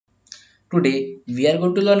Today we are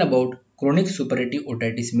going to learn about chronic suppurative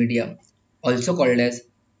otitis media, also called as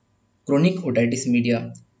chronic otitis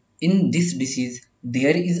media. In this disease,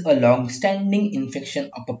 there is a long-standing infection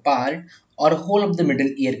of a part or whole of the middle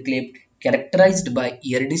ear cleft characterized by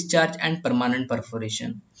ear discharge and permanent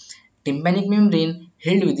perforation. Tympanic membrane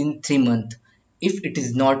held within 3 months. If it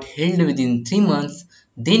is not held within 3 months,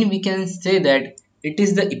 then we can say that it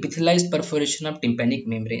is the epithelialized perforation of tympanic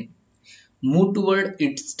membrane. Move toward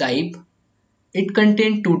its type. It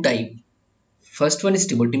contains two types. First one is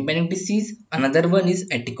tubotympanic disease, another one is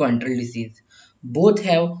atticoantral disease. Both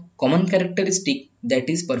have common characteristic, that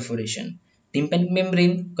is perforation. Tympanic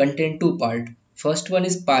membrane contains two parts. First one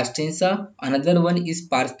is pars tensa, another one is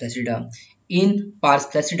pars flaccida. In pars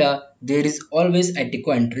flaccida, there is always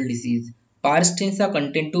atticoantral disease. Pars tensa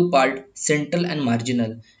contains two parts, central and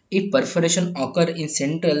marginal. If perforation occur in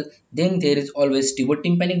central, then there is always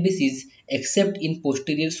tubotympanic disease except in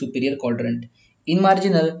posterior superior quadrant. In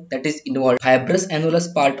marginal, that is involved fibrous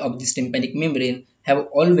annulus part of this tympanic membrane, have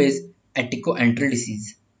always atticoantral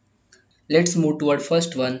disease. Let's move toward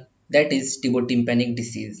first one, that is tubotympanic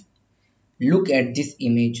disease. Look at this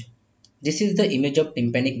image. This is the image of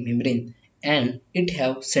tympanic membrane and it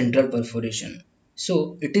have central perforation.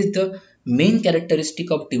 So it is the main characteristic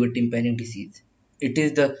of tubotympanic disease. It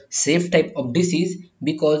is the safe type of disease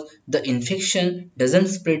because the infection doesn't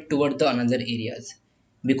spread toward the another areas.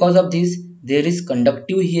 Because of this, there is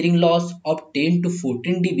conductive hearing loss of 10 to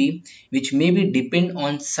 14 dB, which may be depend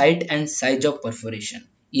on site and size of perforation.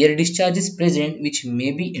 Ear discharge is present, which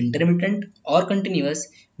may be intermittent or continuous,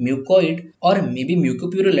 mucoid or may be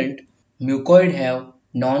mucopurulent. Mucoid have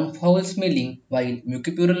non-foul smelling, while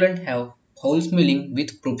mucopurulent have foul smelling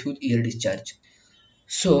with profuse ear discharge.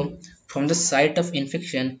 So, from the site of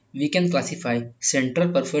infection, we can classify central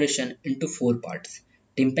perforation into four parts.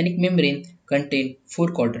 Tympanic membrane contains four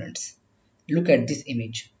quadrants. Look at this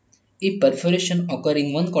image. If perforation occur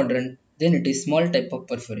in one quadrant, then it is small type of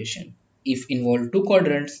perforation. If involve two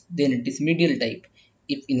quadrants, then it is medial type.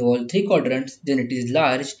 If involve three quadrants, then it is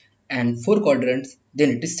large, and four quadrants, then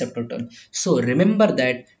it is subtotal. So remember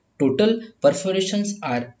that total perforations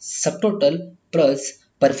are subtotal plus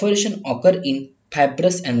perforation occur in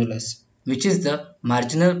fibrous annulus, which is the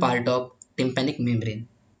marginal part of tympanic membrane.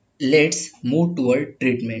 Let's move toward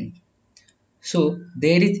treatment. So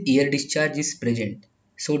there is ear discharge is present.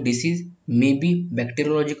 So disease may be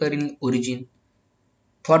bacteriological in origin.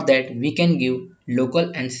 For that we can give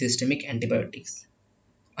local and systemic antibiotics.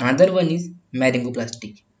 Another one is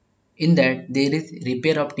laryngoplasty. In that there is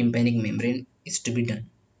repair of tympanic membrane is to be done.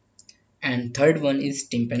 And third one is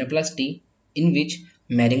tympanoplasty, in which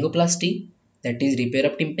laryngoplasty, that is repair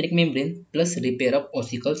of tympanic membrane plus repair of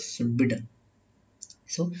ossicles should be done.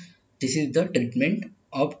 So this is the treatment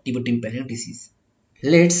of tubotympanic disease.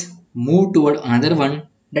 Let's move toward another one,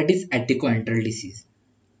 that is atticoantral disease.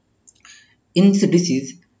 In this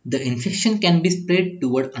disease, the infection can be spread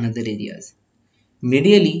toward another areas.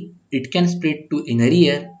 Medially, it can spread to inner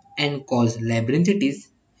ear and cause labyrinthitis.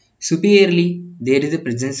 Superiorly, there is a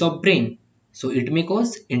presence of brain, so it may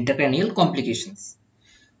cause intracranial complications.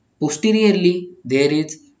 Posteriorly, there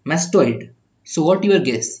is mastoid. So what your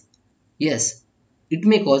guess? Yes, it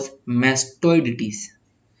may cause mastoiditis.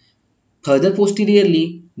 Further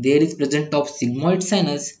posteriorly, there is presence of sigmoid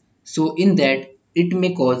sinus, so in that it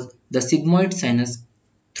may cause the sigmoid sinus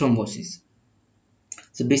thrombosis.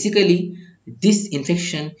 So basically, this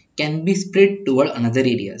infection can be spread toward another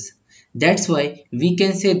areas. That's why we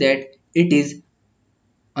can say that it is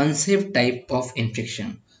unsafe type of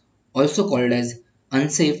infection, also called as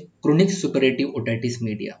unsafe chronic suppurative otitis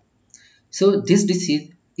media. So this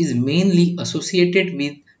disease is mainly associated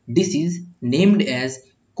with disease named as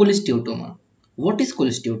cholesteatoma. What is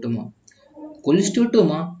cholesteatoma?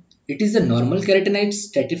 Cholesteatoma, it is a normal keratinized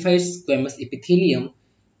stratified squamous epithelium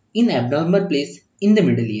in abnormal place in the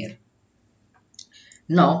middle ear.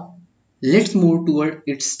 Now let's move toward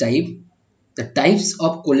its type. The types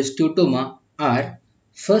of cholesteatoma are: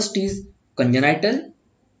 first is congenital,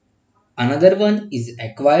 another one is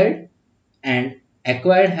acquired, and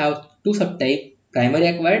acquired have two subtypes, primary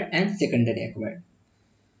acquired and secondary acquired.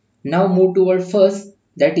 Now move toward first,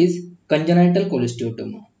 that is congenital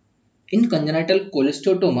cholesteatoma. In congenital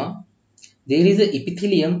cholesteatoma, there is a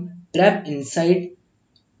epithelium trapped inside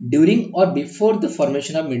during or before the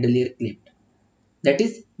formation of middle ear cleft. That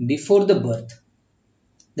is before the birth.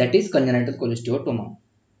 That is congenital cholesteatoma.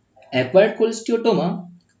 Acquired cholesteatoma,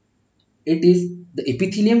 it is the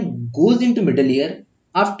epithelium goes into middle ear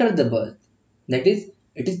after the birth. That is,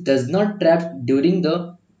 it does not trap during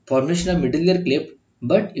the formation of middle ear cleft,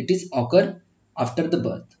 but it is occur after the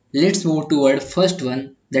birth. Let's move toward first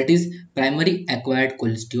one, that is primary acquired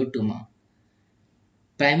cholesteatoma.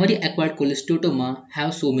 Primary acquired cholesteatoma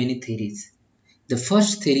have so many theories. The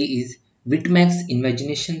first theory is Whitmark's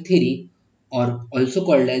invagination theory, or also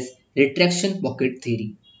called as retraction pocket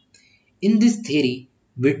theory. In this theory,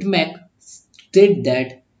 Whitmark stated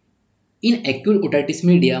that in acute otitis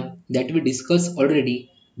media that we discussed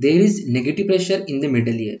already, there is negative pressure in the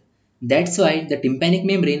middle ear. That's why the tympanic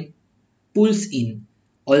membrane pulls in,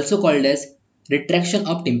 also called as retraction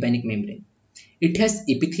of tympanic membrane. It has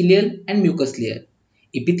epithelial and mucous layer.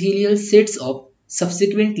 Epithelial sets up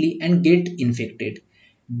subsequently and get infected.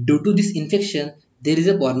 Due to this infection, there is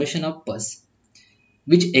a formation of pus,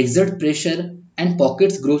 which exert pressure and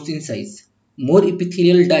pockets grows in size. More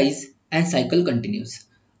epithelial dies and cycle continues.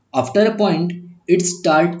 After a point, it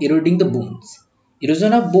starts eroding the bones.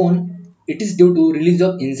 Erosion of bone, it is due to release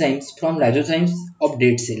of enzymes from lysozymes of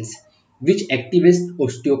dead cells, which activates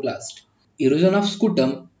osteoclast. Erosion of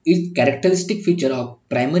scutum is characteristic feature of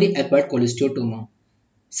primary acquired cholesteatoma.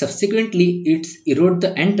 Subsequently, it erodes the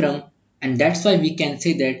antrum, and that's why we can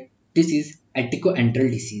say that this is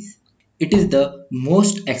Atticoantral disease. It is the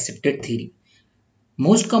most accepted theory.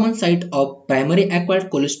 Most common site of primary acquired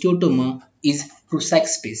cholesteatoma is Prusak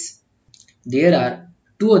space. There are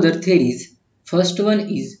two other theories. First one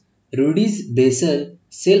is Rudy's basal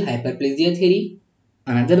cell hyperplasia theory.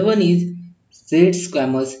 Another one is Z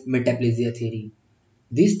squamous metaplasia theory.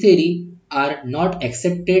 These theories are not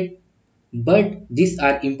accepted, but these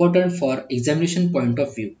are important for examination point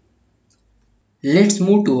of view. Let's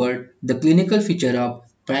move toward the clinical feature of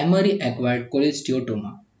primary acquired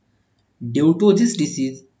cholesteatoma. Due to this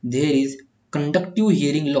disease, there is conductive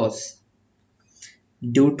hearing loss.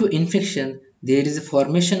 Due to infection, there is a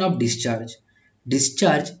formation of discharge.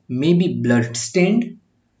 Discharge may be blood-stained,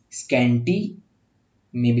 scanty,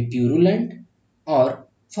 may be purulent, or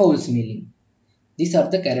foul-smelling. These are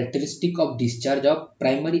the characteristics of discharge of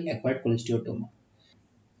primary acquired cholesteatoma.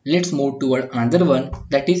 Let's move toward another one,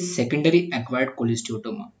 that is secondary acquired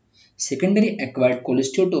cholesteatoma. Secondary acquired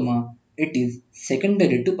cholesteatoma, it is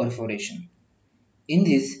secondary to perforation. In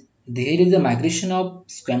this, there is a migration of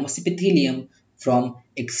squamous epithelium from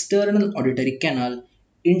external auditory canal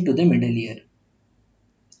into the middle ear.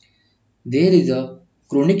 There is a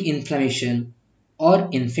chronic inflammation or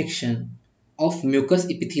infection of mucous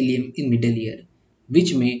epithelium in middle ear,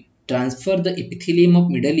 which may transfer the epithelium of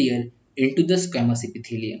middle ear into the squamous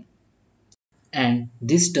epithelium. And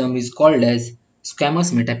this term is called as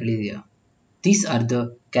squamous metaplasia. These are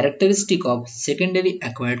the characteristics of secondary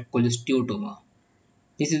acquired cholesteatoma.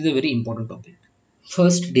 This is a very important topic.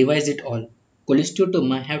 First, devise it all.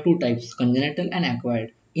 Cholesteatoma have two types, congenital and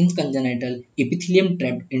acquired. In congenital, epithelium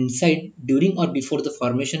trapped inside during or before the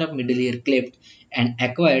formation of middle ear cleft, and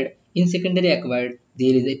acquired, in secondary acquired,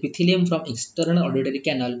 there is epithelium from external auditory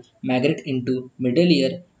canal migrate into middle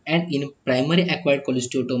ear, and in primary acquired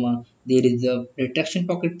cholesteatoma, there is a retraction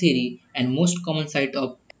pocket theory, and most common site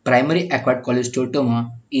of primary acquired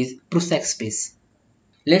cholesteatoma is Prusak space.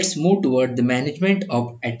 Let's move toward the management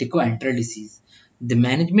of Atticoantral disease. The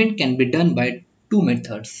management can be done by two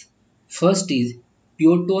methods. First is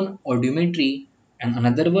pure tone audiometry and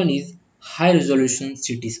another one is high resolution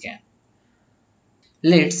CT scan.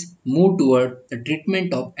 Let's move toward the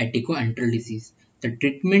treatment of Atticoantral disease. The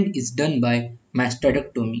treatment is done by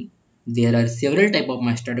mastectomy. There are several types of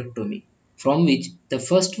mastectomy, from which the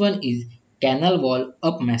first one is canal wall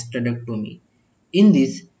up mastectomy. In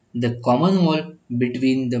this, the common wall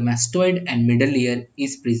between the mastoid and middle ear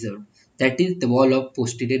is preserved, that is the wall of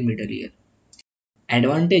posterior middle ear.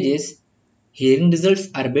 Advantages: hearing results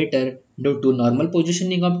are better due to normal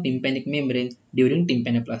positioning of tympanic membrane during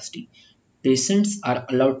tympanoplasty. Patients are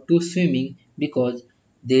allowed to swimming because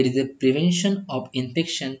there is a prevention of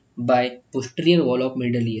infection by posterior wall of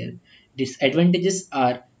middle ear. Disadvantages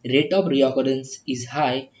are rate of reoccurrence is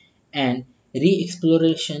high and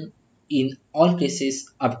re-exploration in all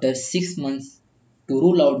cases after 6 months to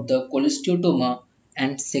rule out the cholesteatoma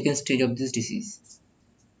and second stage of this disease.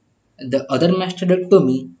 The other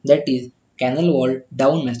mastectomy, that is canal wall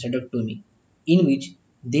down mastectomy, in which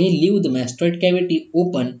they leave the mastoid cavity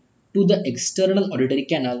open to the external auditory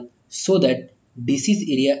canal so that disease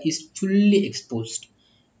area is fully exposed.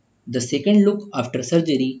 The second look after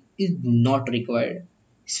surgery is not required.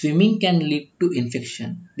 Swimming can lead to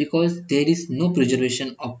infection because there is no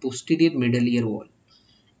preservation of posterior middle ear wall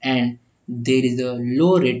and there is a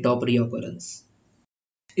low rate of reoccurrence.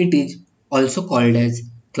 It is also called as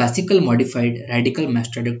classical modified radical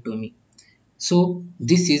mastectomy. So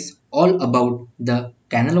this is all about the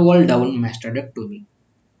canal wall down mastectomy.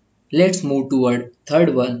 Let's move toward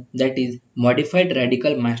third one, that is modified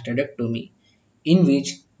radical mastectomy, in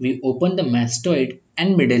which we open the mastoid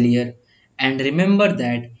and middle ear, and remember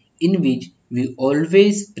that in which we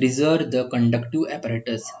always preserve the conductive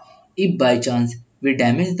apparatus. If by chance we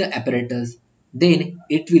damage the apparatus, then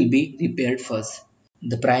it will be repaired first.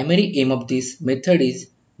 The primary aim of this method is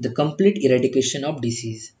the complete eradication of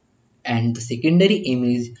disease, and the secondary aim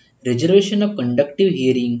is reservation of conductive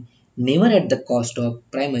hearing, never at the cost of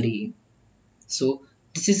primary. So,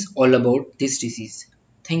 this is all about this disease.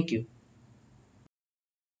 Thank you.